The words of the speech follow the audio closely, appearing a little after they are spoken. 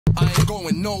I ain't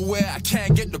going nowhere, I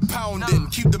can't get the pounding.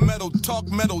 Keep the metal talk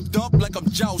metaled up like I'm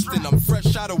jousting. I'm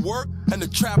fresh out of work and the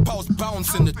trap house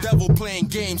bouncing. The devil playing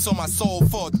games on my soul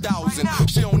for 1,000.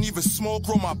 She don't even smoke,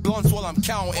 roll my blunts while I'm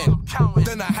counting.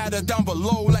 Then I had her down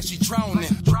below like she drowning.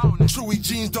 Chewy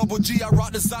jeans, double G, I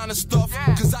rock designer stuff.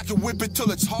 Cause I can whip it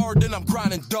till it's hard, then I'm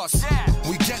grinding dust.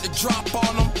 We get the drop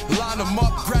on them, line them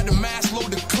up, grab the mask,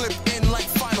 load the clip in like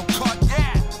Final Cut.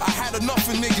 I had enough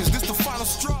of niggas, this the final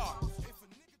straw.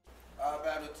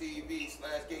 iBattleTV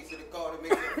 / Gates of the Car to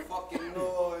make that fucking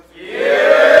noise. Yeah!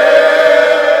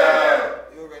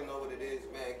 You already know what it is,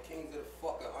 man. Kings of the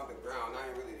fucking underground. I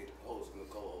ain't really the host and the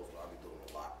co-host, but I'll be doing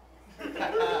a lot.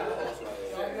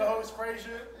 I'm your host,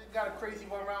 Frazier. Got a crazy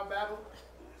one-round battle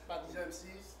about these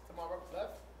MCs. To my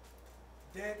left.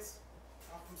 DEX.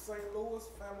 I'm from St. Louis.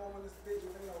 Fam on this bitch. You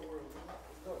know where let's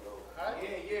go. All right?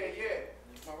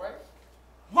 Yeah. All right?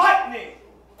 Lightning!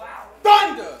 Wow.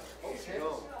 Thunder! Oh, shit.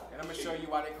 And I'm gonna show you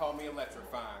why they call me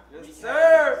electrifying. Yes,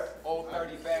 sir. Old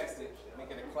 30 bastard, make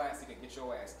it a classic and get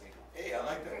your ass kicked. Hey, I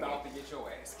like that. About to get your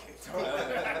ass kicked.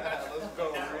 Let's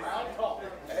go, man.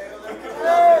 Hey, let's get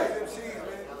MCs,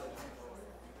 man.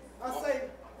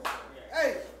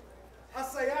 I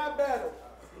say iBattle.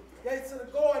 Gates of the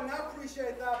Garden, I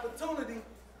appreciate the opportunity.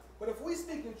 But if we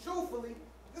speaking truthfully,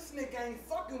 this nigga ain't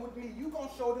fucking with me. You gonna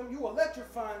show them you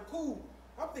electrifying, cool.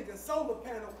 I'm thinking solar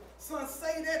panel. Son,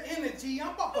 say that energy.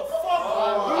 I'm about to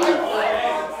fuck you.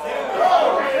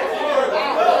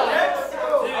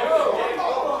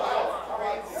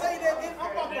 Say that,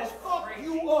 I'm about to fuck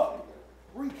you up.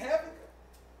 Reek Havik.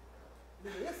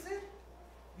 Nigga, that's it.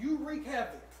 You Reek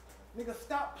Havik. Nigga,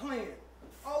 stop playing.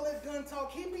 All that gun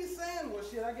talk, he be saying, well,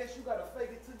 shit, I guess you gotta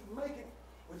fake it till you make it.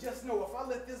 But just know, if I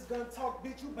let this gun talk,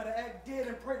 bitch, you better act dead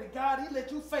and pray to God he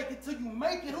let you fake it till you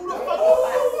make it. Who the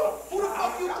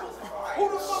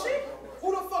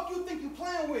fuck you think you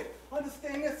playing with?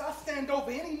 Understand this, I stand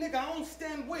over any nigga I don't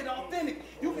stand with, authentic.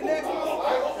 You can ask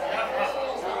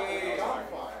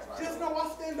just know I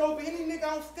stand over any nigga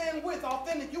I don't stand with,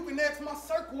 authentic. You can ask my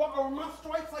circle, I earn my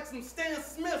stripes like some Stan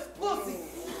Smith's pussy.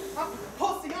 I'm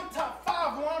top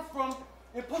 5 where I'm from.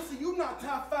 And pussy, you not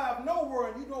top 5 nowhere.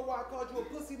 And you know why I called you a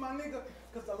pussy, my nigga?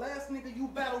 Because the last nigga you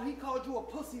battled, he called you a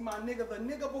pussy, my nigga. The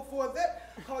nigga before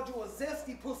that called you a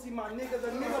zesty pussy, my nigga. The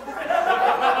nigga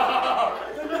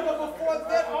before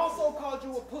that also called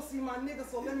you a pussy, my nigga.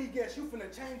 So let me guess, you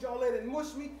finna change all that and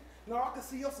mush me? No, I can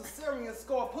see your cesarean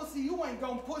scar. Pussy, you ain't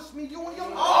gonna push me. You and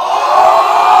your...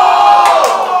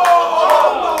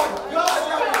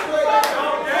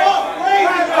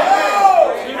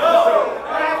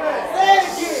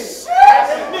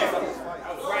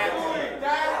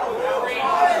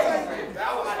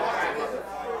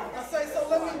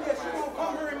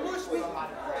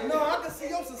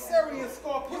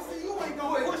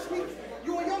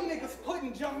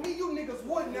 Jump me, you niggas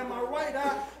wouldn't. Am I right?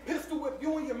 I pistol whip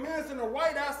you and your mans in the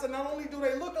right eye. So not only do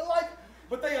they look alike,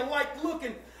 but they alike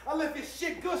looking. I left this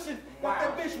shit gushing. Got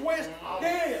that bitch wedged.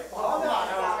 Damn.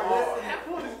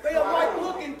 They alike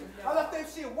looking. I left that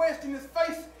shit wedged in his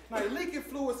face. Now they leaking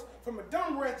fluids from a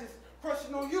dumb wretches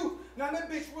crushing on you. Now that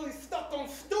bitch really stuck on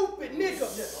stupid nigga.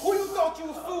 Who you thought you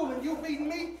was fooling? You beating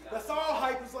me? That's all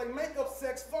hype. It's like makeup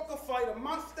sex, fuck a fighter.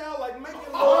 My style like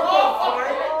making love.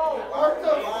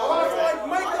 It's like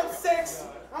makeup sex.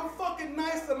 I'm fucking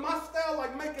nicer. My style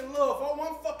like making love. Oh,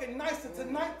 I'm fucking nicer.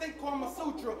 Tonight think Kama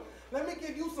Sutra. Let me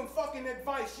give you some fucking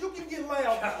advice. You can get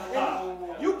loud.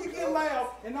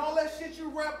 And all that shit you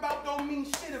rap about don't mean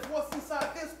shit if what's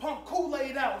inside this pump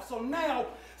Kool-Aid out. So now,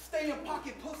 stay in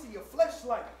pocket pussy, your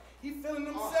fleshlight. He feeling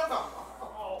himself?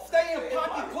 Stay in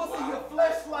pocket pussy, your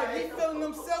fleshlight. He feeling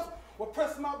himself? Well,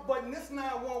 press my button. This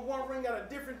 911 ring got a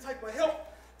different type of help.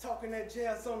 Talking that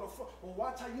jazz on the phone. Well,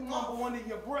 watch how you mumble under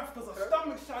your breath, because a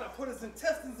stomach shot put his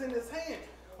intestines in his hand.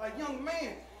 Like, young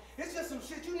man, it's just some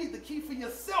shit you need to keep for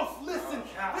yourself. Listen,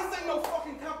 this ain't no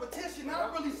fucking competition. I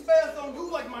really spaz on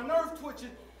you like my nerve twitching.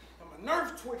 And my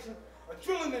nerve twitching,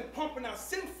 adrenaline pumping out,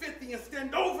 send 50 and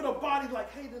stand over the body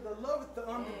like, hey, to the love it, the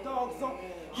underdog zone.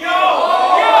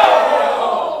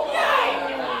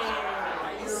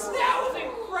 That was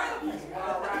incredible.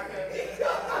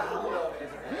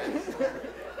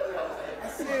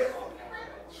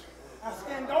 I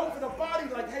stand over the body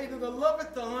like, hey, to the love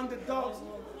it, the underdogs.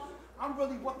 I'm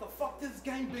really what the fuck this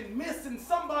game been missing.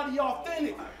 Somebody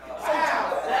authentic. I'm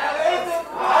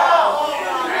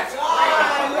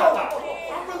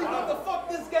really what the fuck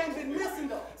this game been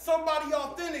missing. Somebody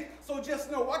authentic. So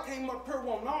just know I came up here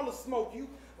wanting all the smoke. You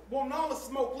want all the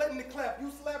smoke, letting it clap.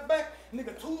 You slap back,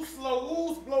 nigga too slow.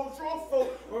 Ooze, blow, draw, foe.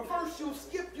 Reverse you,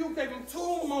 skip you, gave him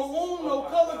two more. Uno,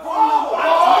 color,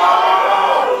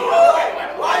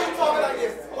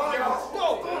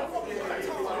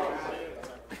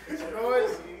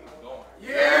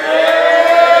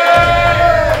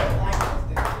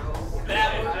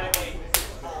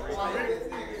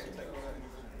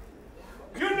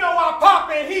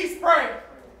 and heat spray.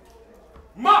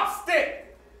 Mop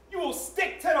stick. You will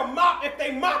stick to the mop if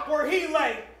they mop where he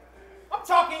lay. I'm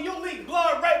talking you leak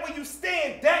blood right where you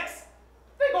stand, Dex.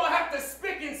 They gonna have to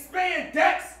spick and span,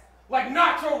 Dex. Like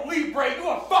Nacho Libre, you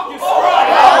a fucking scrub.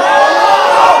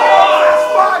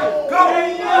 Go.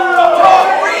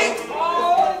 Reek.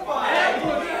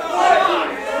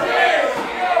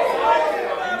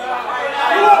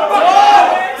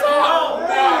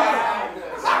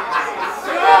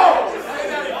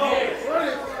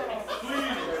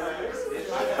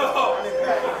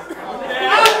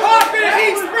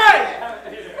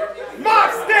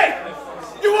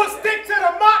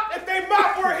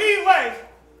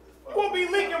 You won't be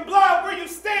leaking blood where you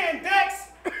stand, Dex.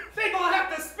 They gonna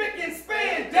have to spick and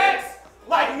span, Dex.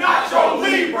 Like Nacho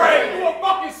Libre. You a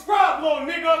fucking scrub, little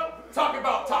nigga. Talking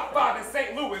about top 5 in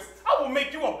St. Louis. I will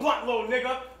make you a blunt, little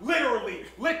nigga. Literally.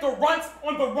 Lick the runts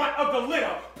on the runt of the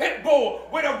litter. Pit bull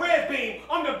with a red beam.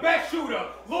 I'm the best shooter.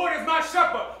 Lord is my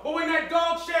shepherd. But when that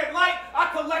dog shed light, I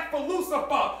collect for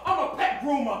Lucifer. I'm a pet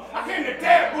groomer. I came to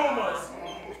dad groomers.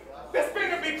 This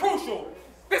finna be crucial.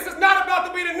 This is not about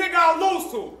to be the nigga I'll lose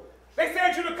to. They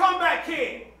said you the comeback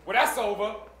kid. Well, that's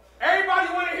over. Everybody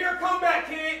want to hear comeback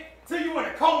kid till you in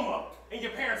a coma and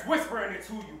your parents whispering it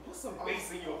to you. Put some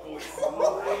bass in your voice.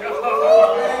 Go!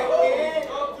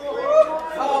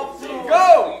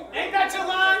 Ain't that your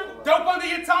line? Dope under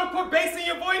your tongue, put bass in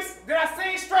your voice? Did I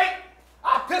say it straight?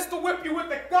 I'll pistol whip you with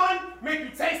the gun, make you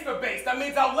taste the bass. That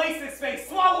means I'll lace his face.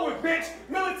 Swallow it, bitch.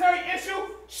 Military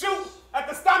issue, shoot at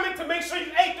the stomach to make sure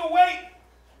you ate the weight.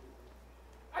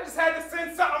 I just had to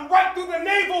send something right through the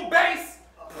naval base.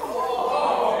 From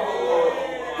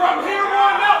here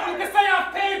on out, you can say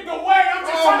I've paved the way. I'm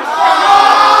just trying to show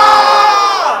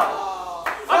y'all.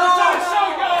 I'm just trying to show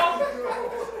y'all.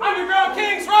 Underground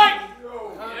Kings, right?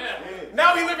 Yeah.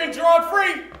 Now we live in drug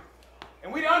free.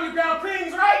 And we the underground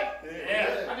kings, right?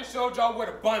 Yeah. I just showed y'all where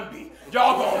the bun be.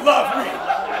 Y'all gonna love me.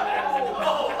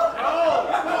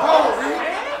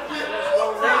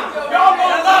 Y'all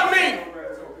gonna love me.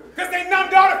 Cause they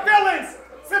numbed all the feelings.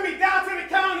 Send me down to the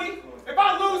county. If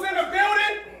I lose in the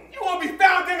building, you won't be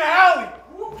found in the alley.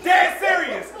 Dead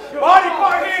serious. Body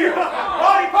part here.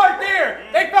 Body part there.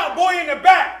 They found boy in the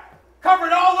back.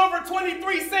 Covered all over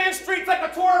 23 sand streets like a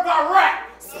tour of Iraq.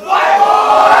 Splash!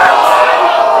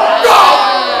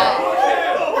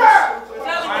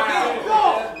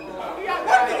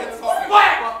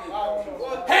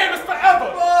 Hammers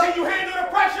forever. Can you handle the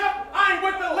pressure? I ain't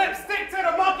with the lipstick to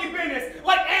the monkey business.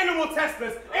 Like animal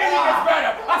testers. Anything gets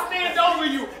better. I stand over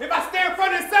you. If I stand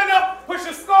front and center, push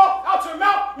your skull out your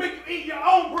mouth, make you eat your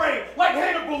own brain. Like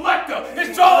Hannibal Lecter.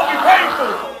 This jaw will be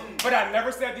painful. But I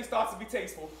never said these thoughts would be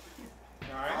tasteful.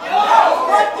 Alright? 380.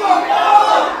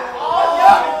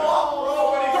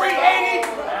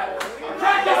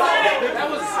 That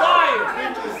was fire.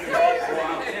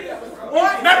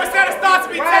 Never said his thoughts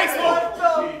would be tasteful.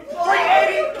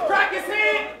 380. Crack his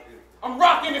head. I'm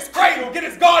rocking his cradle. Get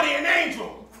his guardian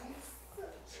angel.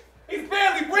 He's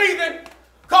barely breathing.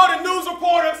 Call the news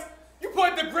reporters. You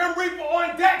put the Grim Reaper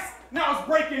on DEX. Now it's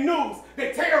breaking news.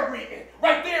 They terror reading.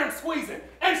 Right there I'm squeezing.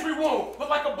 Entry wound. Look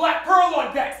like a black pearl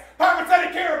on DEX. Pirates of the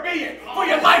Caribbean. For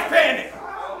your life panic.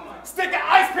 Stick an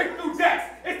ice pick through DEX.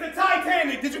 It's the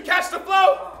Titanic. Did you catch the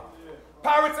flow?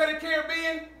 Pirates of the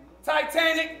Caribbean.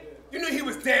 Titanic. You knew he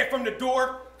was dead from the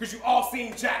door. Because you all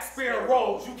seen Jack Sparrow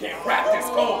rolls. You can't rap this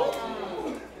cold.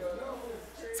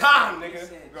 Time, nigga.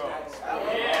 Go.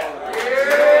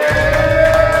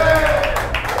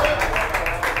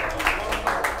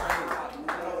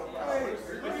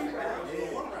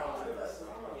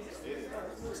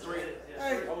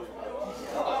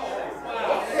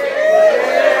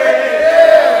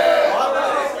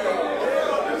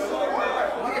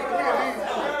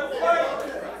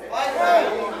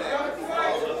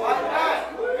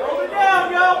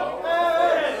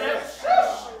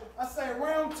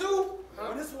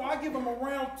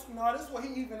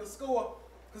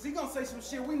 Because he going to say some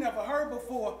shit we never heard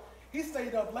before. He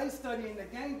stayed up late studying the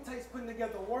game tapes, putting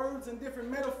together words and different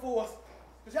metaphors.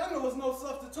 Because y'all know there's no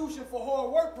substitution for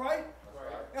hard work, right?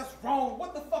 That's wrong.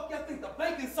 What the fuck y'all think the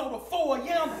baking soda for?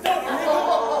 Yeah, I'm dope, nigga.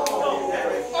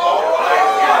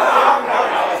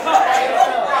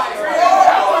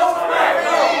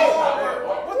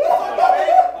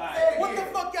 What the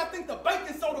fuck y'all think the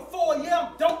baking soda for? Yeah,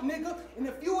 I'm dope, nigga. And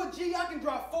if you a G, I can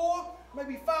drop 4,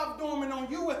 maybe 5 dormant on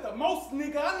you at the most,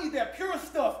 nigga. I need that pure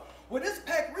stuff. Well, this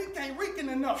pack Reek ain't reeking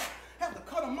enough. Have to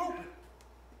cut them open.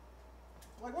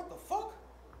 Like, what the fuck?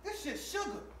 This shit's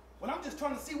sugar. Well, I'm just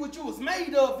trying to see what you was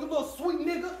made of, you little sweet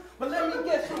nigga. But let me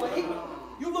guess you a heat.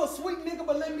 You little sweet nigga,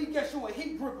 but let me guess you a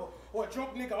heat gripper. or a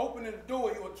drunk nigga opening the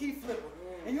door, you a key flipper.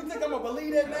 And you think I'ma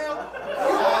believe that now?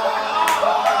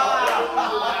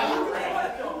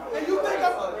 And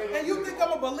you think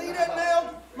I'ma believe that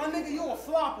now? My nigga, you a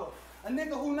flopper. A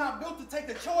nigga who not built to take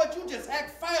a charge, you just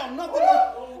act foul.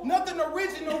 Nothing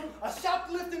original, a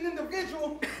shoplifting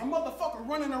individual, a motherfucker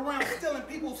running around stealing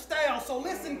people's style. So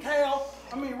listen,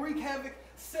 Reek Havik,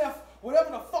 Seth,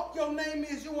 whatever the fuck your name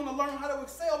is, you wanna learn how to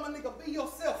excel, my nigga, be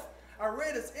yourself. I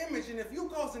read his image, and if you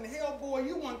causing hell, boy,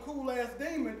 you one cool ass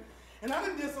demon. And I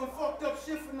done did some fucked up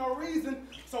shit for no reason.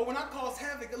 So when I cause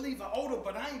havoc, it leave an odor,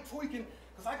 but I ain't tweaking.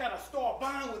 Cause I gotta start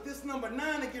buying with this number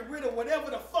 9 to get rid of whatever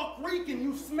the fuck reeking.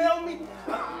 You smell me?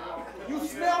 You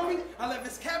smell me? I left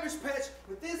his cabbage patch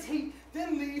with this heat,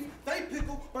 then leave. They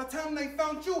pickle. By the time they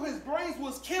found you, his brains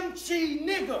was kimchi,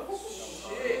 nigga.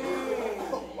 Shit.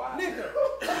 Nigga.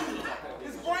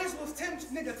 His brains was kimchi,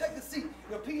 nigga. Take a seat.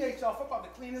 Your pH off. I'm about to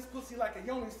clean this pussy like a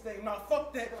yoni stain. Now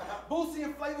fuck that. Boosie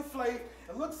and Flavor Flav.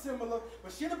 It looks similar,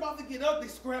 but shit about to get ugly.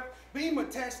 Scrap. Beam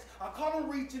attached. I caught him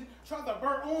reaching. Tried to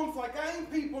burn arms like I ain't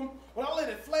peeping. Well, I let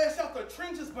it flash out the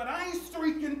trenches, but I ain't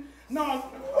streaking. No.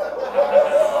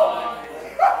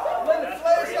 Let it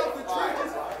flash out the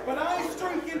trenches, but I ain't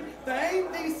streaking. They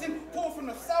ain't decent. Pour from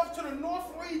the south to the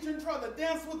north region. Try to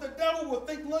dance with the devil. Will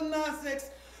think Lil Nas X.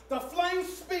 The flames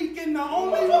speaking. The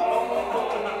only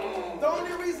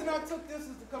reason I took this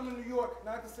is to come to New York.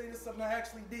 Now I can say this is something I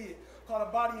actually did. Called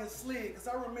A Body and Slid. Because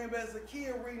I remember as a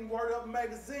kid reading Word Up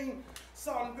magazine.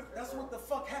 That's what the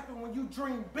fuck happened when you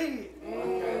dream big.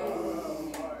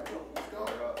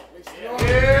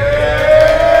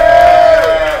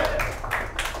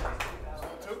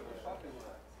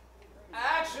 I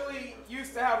actually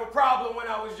used to have a problem when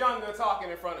I was younger talking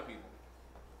in front of people.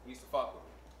 Used to fuck with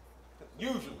them.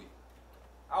 Usually.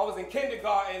 I was in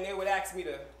kindergarten and they would ask me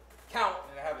to count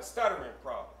and I have a stuttering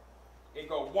problem. It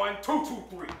go 1, 2, 2,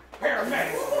 3.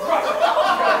 Paramedics. Rush.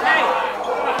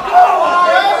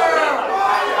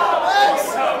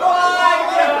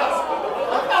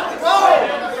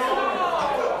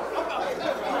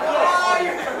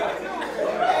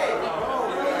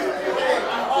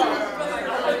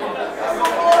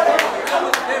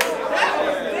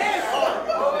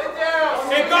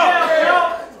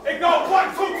 It go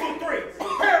 1, 2, 2, 3.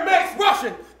 Paramedics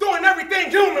rushing, doing everything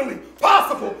humanly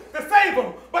possible to save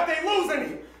them, but they losing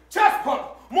him. Chest pump,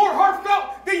 more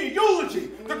heartfelt than your eulogy.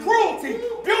 The cruelty,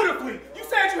 beautifully. You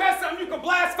said you had something you could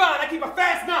blast fine. I keep a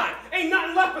fast 9. Ain't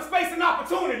nothing left but space and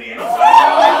opportunity. And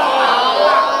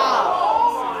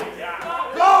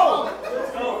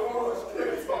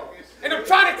I'm And I'm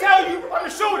trying to tell you, I'm a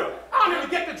shooter. I don't even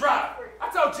get to drive. I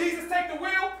tell Jesus take the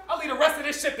wheel, I'll leave the rest of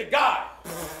this shit to God.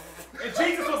 And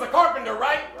Jesus was a carpenter,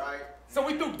 right? Right. So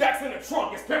we threw DEX in the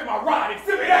trunk and spent my ride.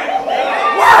 Exhibit A.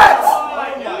 What? Oh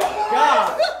my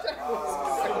God.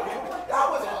 That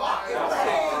was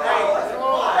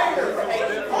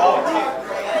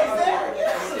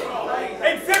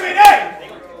Exhibit A.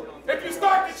 If you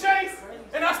start the chase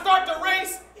and I start the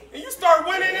race and you start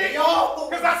winning it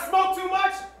because I smoke too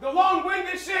much, the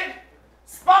long-winded shit,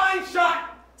 spine shot,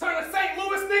 turn a St.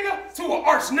 Louis nigga to an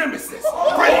arch nemesis.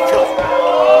 Pretty cool.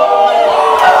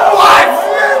 What?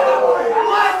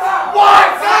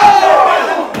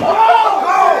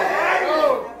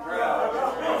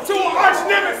 To an arch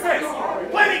nemesis.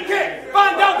 Plenty kick.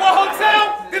 Find out what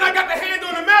hotel, then I got the hand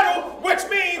on the metal, which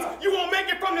means you won't make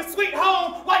it from the sweet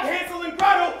home like Hansel and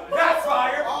Gretel. That's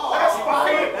fire. That's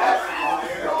fire.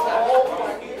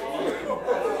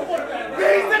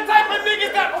 These the type of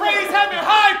niggas that praise having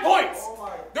high points.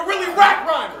 They're really rap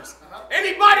rhymers.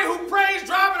 Anybody who praised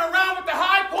driving around with the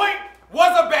high point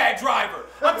was a bad driver.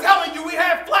 I'm telling you, we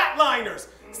had flatliners,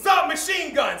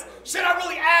 submachine guns, shit I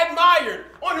really admired.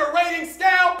 On the rating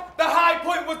scale, the high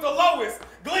point was the lowest.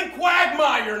 Glenn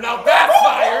Quagmire, now that's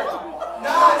fire.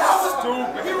 Nah, that was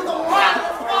stupid. He was a fire.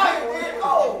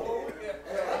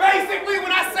 Basically,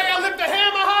 when I say I lift a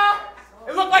hammer high,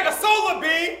 it looked like a solar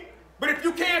beam. But if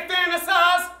you can't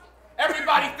fantasize,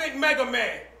 everybody think Mega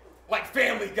Man. Like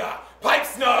Family Guy. Pipe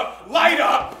snub, light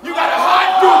up, you got a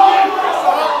hot dude.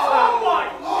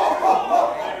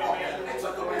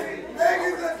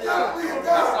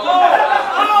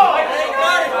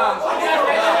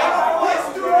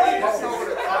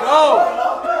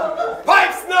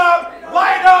 Pipe snub,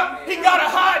 light up, he got a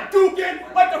hot duking.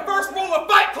 Like the first rule of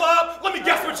Fight Club, let me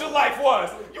guess what your life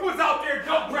was. You was out there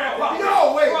dope grandpa.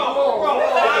 No, wait. Bro.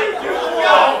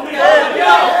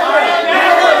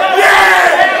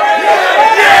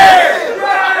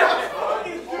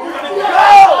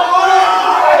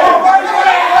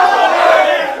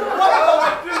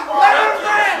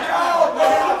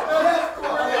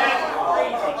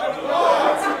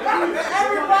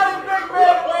 Everybody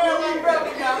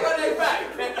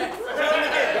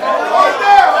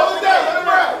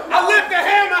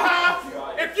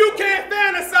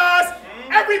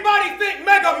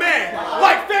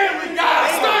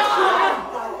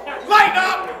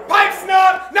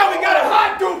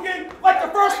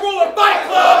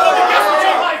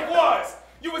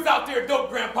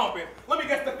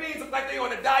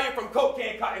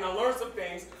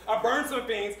burned some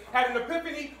things, had an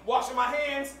epiphany, washing my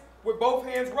hands with both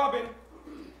hands rubbing.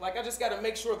 Like I just gotta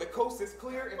make sure the coast is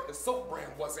clear if the soap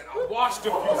brand wasn't. I washed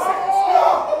a few sins.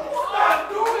 Stop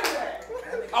doing that!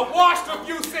 I washed a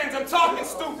few sins, I'm talking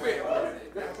stupid.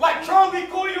 Like Charlie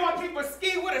Coyle, I keep a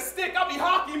ski with a stick, I'll be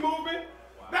hockey moving.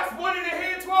 That's 1 in the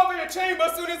head, 12 in the chamber.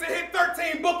 As soon as it hit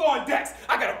 13, book on DEX.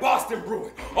 I got a Boston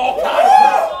brewing. All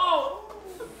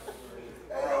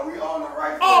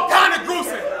kind of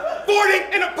gruesome.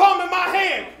 40 in the palm of my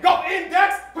hand. Go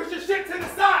index, push your shit to the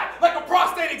side like a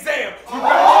prostate exam.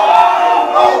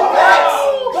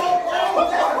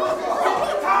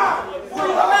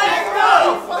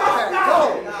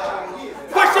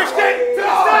 Push your shit to the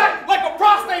side like a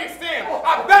prostate exam.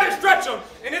 I better stretch them.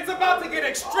 And it's about to get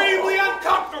extremely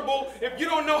uncomfortable if you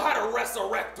don't know how to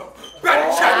resurrect them. Better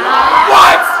check them.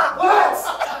 What?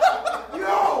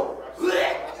 Yo!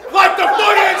 Like the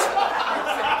footage!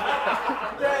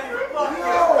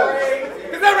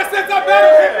 Because ever since I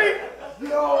battled hippie,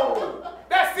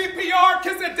 that CPR,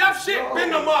 kiss of death shit been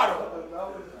the motto.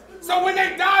 So when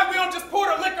they die, we don't just pour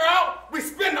the liquor out, we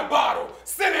spin the bottle.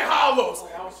 Sending hollows.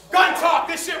 Gun talk,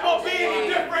 this shit won't be any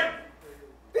different.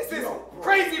 This is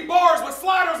crazy bars with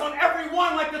sliders on every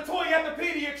one like the toy at the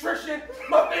pediatrician.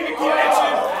 My finger keep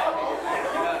itching.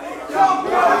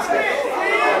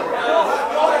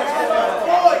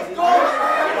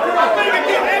 My finger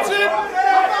keep itching.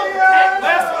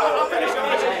 Last one, I'm finishing.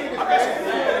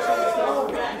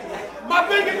 My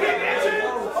finger keep itching.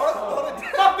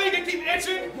 My finger keep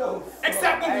itching.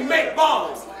 Except when we make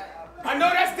bombs. I know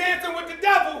that's dancing with the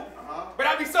devil, but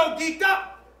I be so geeked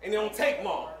up and it don't take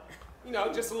long. You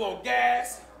know, just a little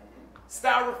gas,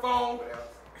 styrofoam,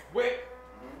 whip,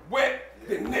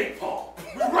 then napalm.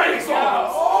 We raise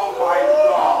arms. Oh my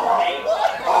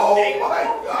God! Oh my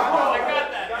God! I got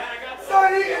that, man. I got that.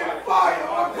 Sunny and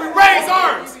fire! We raise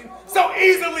arms so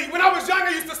easily. When I was young,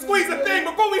 I used to squeeze a thing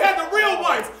before we had the real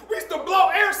ones. We used to blow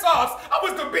airsofts. I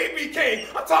was the BB king.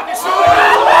 I'm talking shit.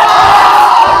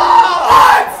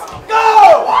 What?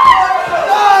 Go!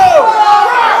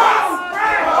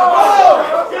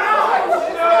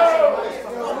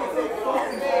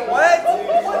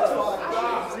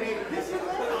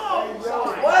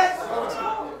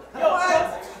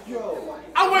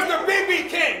 I was the BB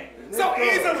king so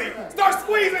easily. Start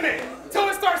squeezing it till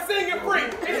it starts singing free.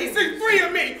 And he see 3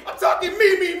 of me. I'm talking me.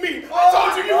 I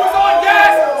told you was on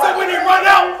gas. So when he run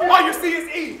out, all you see is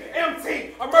E,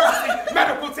 MT, emergency,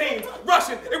 medical teams,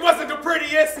 rushing. It wasn't the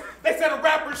prettiest. They said a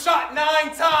rapper shot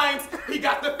 9 times. He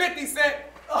got the 50 cent.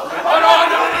 Oh,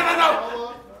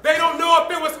 no. They don't know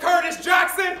if it was Curtis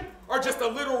Jackson or just a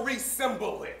little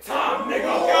re-symbol it. Time, nigga.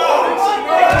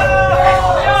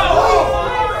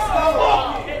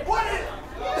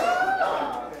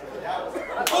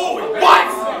 What?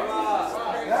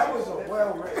 That was a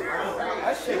well-written.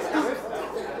 That shit's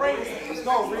crazy. Let's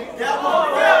go, Reek. Young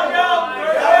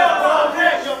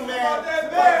man.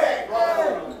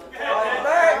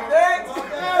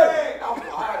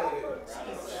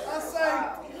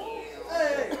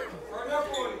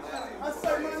 I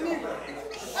say, my nigga.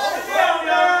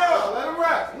 Let him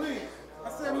rap, please. I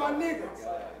said, my nigga,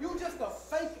 you just a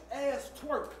fake ass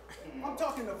twerk. I'm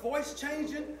talking the voice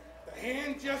changing, the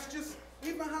hand gestures,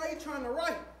 even how he trying to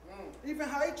write.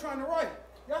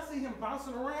 Y'all see him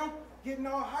bouncing around, getting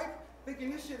all hype, thinking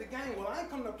this shit a game. Well, I ain't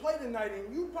come to play tonight,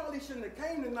 and you probably shouldn't have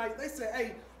came tonight. They said,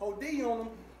 hey, OD on them,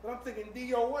 but I'm thinking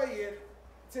DOA at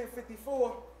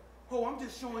 10:54. Oh, I'm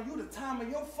just showing you the time of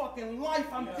your fucking life.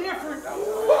 I'm different.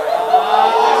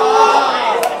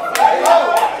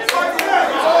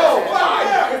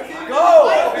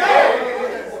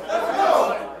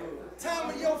 Time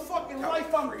of your fucking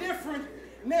life, I'm different.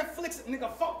 Netflix, nigga,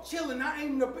 fuck chilling. I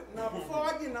ain't now before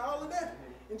I get into all of that,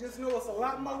 and just know it's a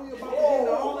lot more we about to get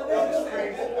into all of that.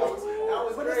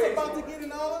 But it's about to get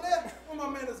into all of that. Where my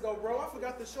manners go, bro? I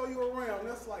forgot to show you around.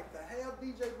 That's like the half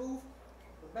DJ booth,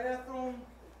 the bathroom,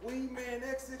 weed man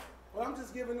exit. Well, I'm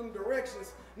just giving them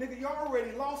directions. Nigga, you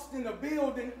already lost in the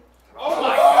building. Oh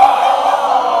my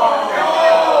God!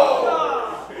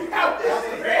 You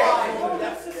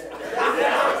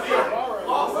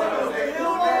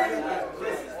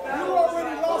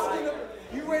already lost in the.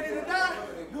 You ready to die?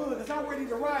 Good, because I'm ready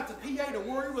to ride to PA to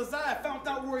where he reside. Found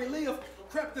out where he lived.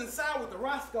 Crept inside with the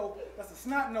Roscoe. That's a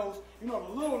snot nose. You know,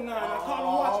 the little 9. I caught him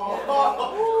watching.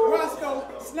 Roscoe,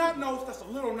 snot nose. That's a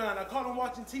little 9. I caught him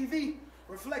watching TV.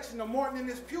 Reflection of Martin in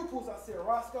his pupils. I said,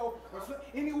 Roscoe,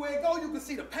 anywhere it go, you can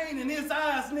see the pain in his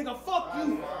eyes, nigga. Fuck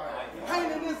you.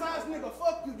 Pain in his eyes, nigga.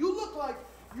 Fuck you. You look like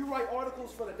you write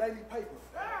articles for the daily paper.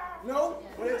 No?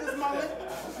 Well, it's just my link.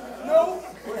 No?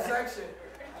 What section?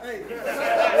 Hey.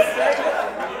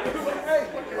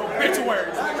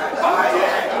 Obituaries.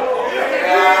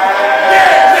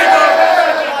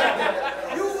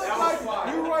 You look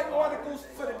like you write articles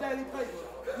for the daily paper.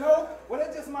 No? Well,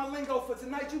 that's just my lingo for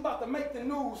tonight. You about to make the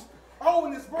news. Oh,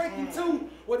 and it's breaking too.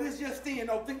 Well, this just in.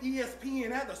 Don't think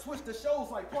ESPN had to switch the shows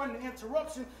like pardon the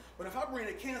interruption. But if I bring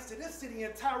the cans to this city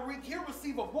and Tyreek, he'll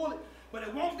receive a bullet. But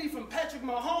it won't be from Patrick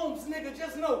Mahomes, nigga.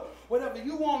 Just know, whatever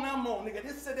you want, I'm on, nigga.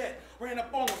 This or that. Ran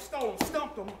up on him, stole him,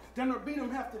 stumped him. Then beat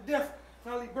him half to death.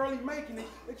 Finally barely making it.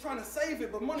 They trying to save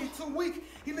it, but money too weak.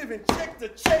 He living check to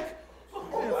check.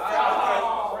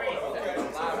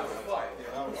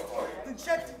 Then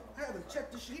checked. I haven't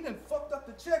checked this shit. He done fucked up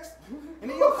the checks.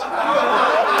 And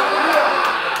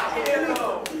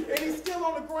he's still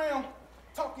on the ground.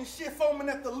 Talking shit, foaming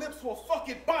at the lips. Well, fuck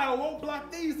it, bio, won't block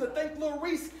these. To thank Lil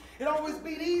Reese. It always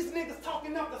be these niggas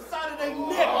talking out the side of their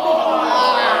neck.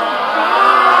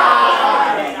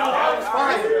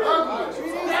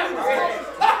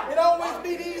 It always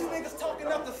be these niggas talking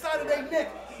out the side of their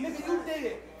neck. Nigga, you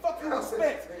dead. Fuck you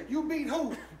expect. You beat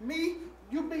who? Me?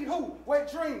 You beat who? Wet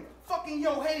dream. Fucking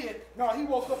your head. No, he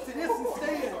woke up to this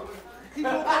instead. He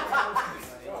woke up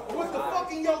with the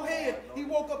fucking your head. He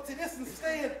woke up to this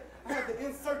instead. I had to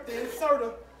insert the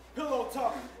inserter. Pillow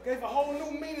talk. Gave a whole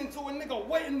new meaning to a nigga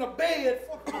wet in the bed.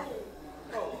 Fuck you.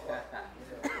 Oh.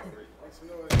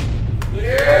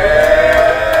 Yeah!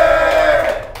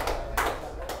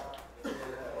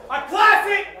 A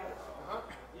classic!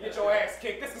 You get your ass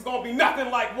kicked. This is gonna be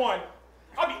nothing like one.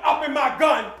 I'll be upping my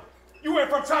gun. You went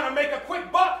from trying to make a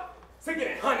quick buck to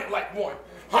getting hunted like one.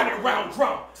 100-round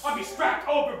drum. I'll be strapped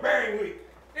overbearingly.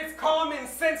 It's common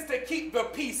sense to keep the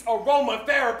peace.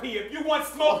 Aromatherapy. If you want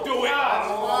smoke, do it.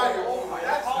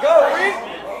 Go, Reek.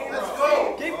 Let's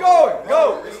go. Keep going.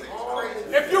 Go.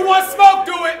 If you want smoke,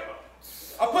 do it.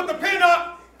 I'll put the pin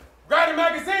up. Grab the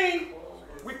magazine.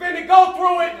 We finna go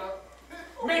through it.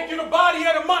 Make you the body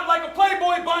of the month like a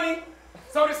Playboy bunny.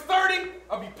 So this 30,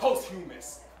 I'll be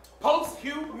posthumous.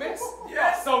 Posthumous?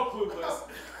 Yeah. So clueless.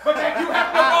 But that you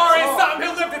have to borrow something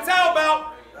he'll live to tell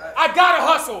about. I gotta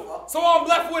hustle, so all I'm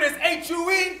left with is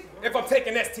HUE if I'm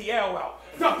taking STL out.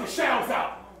 Dump the shells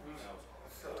out.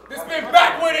 This been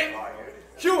back with it.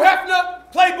 Hugh Hefner,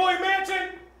 Playboy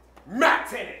Mansion, Mac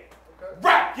tenant,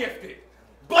 rap gifted,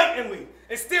 blatantly,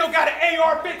 and still got an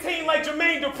AR-15 like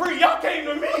Jermaine Dupri. Y'all came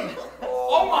to me.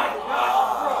 Oh my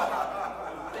God.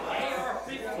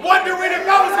 Wondering if I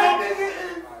was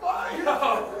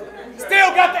gonna.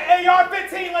 Still got the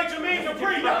AR-15 like Jermaine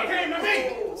Dupri. Y'all came to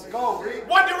me.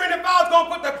 Wondering if I was gonna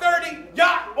put the 30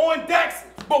 yacht on DEX,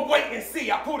 but wait and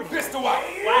see, I pulled a pistol out.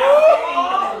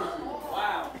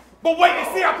 Wow. But wait and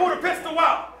see, I pulled a pistol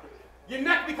out. Your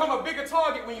neck become a bigger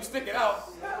target when you stick it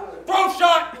out. Throw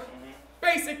shot.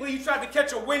 Basically, you tried to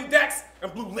catch a Windex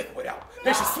and blew liquid out.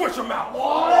 They should switch them out.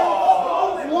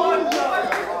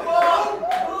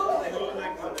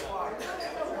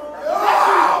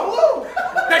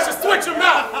 They should switch them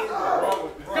out.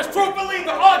 Because truthfully,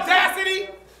 the audacity,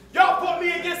 y'all put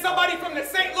me against somebody from the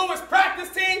St. Louis practice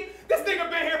team. This nigga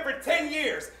been here for 10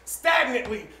 years,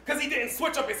 stagnantly, because he didn't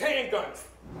switch up his handguns.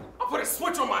 I put a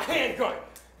switch on my handgun.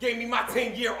 Gave me my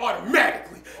 10-year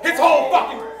automatically. His whole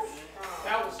fucking...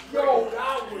 That was funny.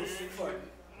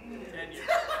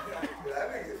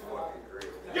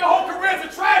 Your whole career's a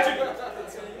tragedy.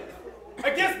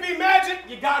 Against me Magic,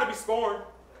 you gotta be scorned.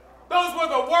 Those were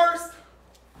the worst.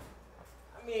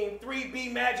 I mean, 3B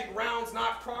Magic rounds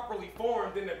not properly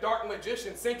formed, and the Dark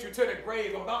Magician sent you to the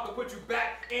grave. I'm about to put you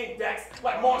back in DEX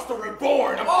like Monster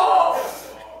Reborn. All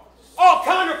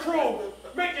kind of cruel.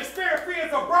 Make your spirit free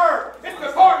as a bird. It's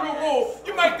the cardinal rule.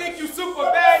 You might think you super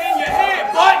bad in your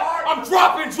head, but I'm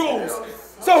dropping jewels.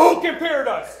 So who compared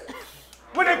us?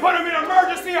 When they put them in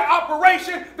emergency or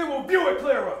operation, they will view it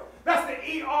clearer. That's the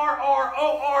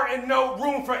ERROR and no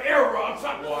room for error. I'm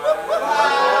trying to...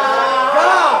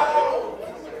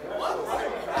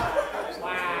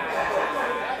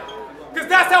 Because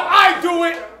that's how I do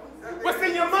it. What's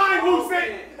in your mind,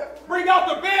 Lucid? Bring out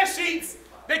the bed sheets.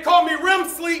 They call me REM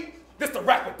sleep. This the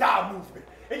rapid die movement.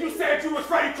 And you said you was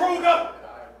Freddy Krueger?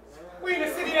 We in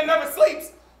a city that never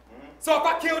sleeps. So if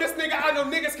I kill this nigga, I know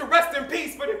niggas can rest in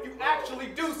peace. But if you actually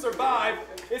do survive,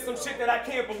 it's some shit that I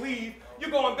can't believe.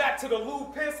 You're going back to the loo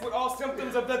piss with all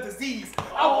symptoms of the disease.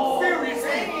 I will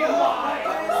seriously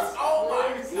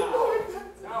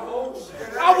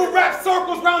I will wrap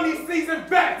circles around these seasoned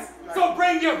bets. So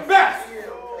bring your best.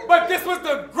 But this was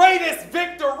the greatest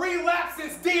victory lap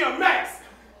since DMX.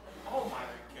 Oh my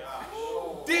gosh.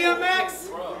 DMX,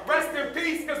 rest in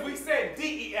peace, because we said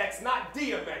DEX, not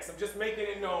DMX. I'm just making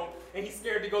it known. And he's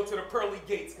scared to go to the pearly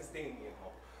gates because Damien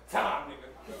home. Time, nigga.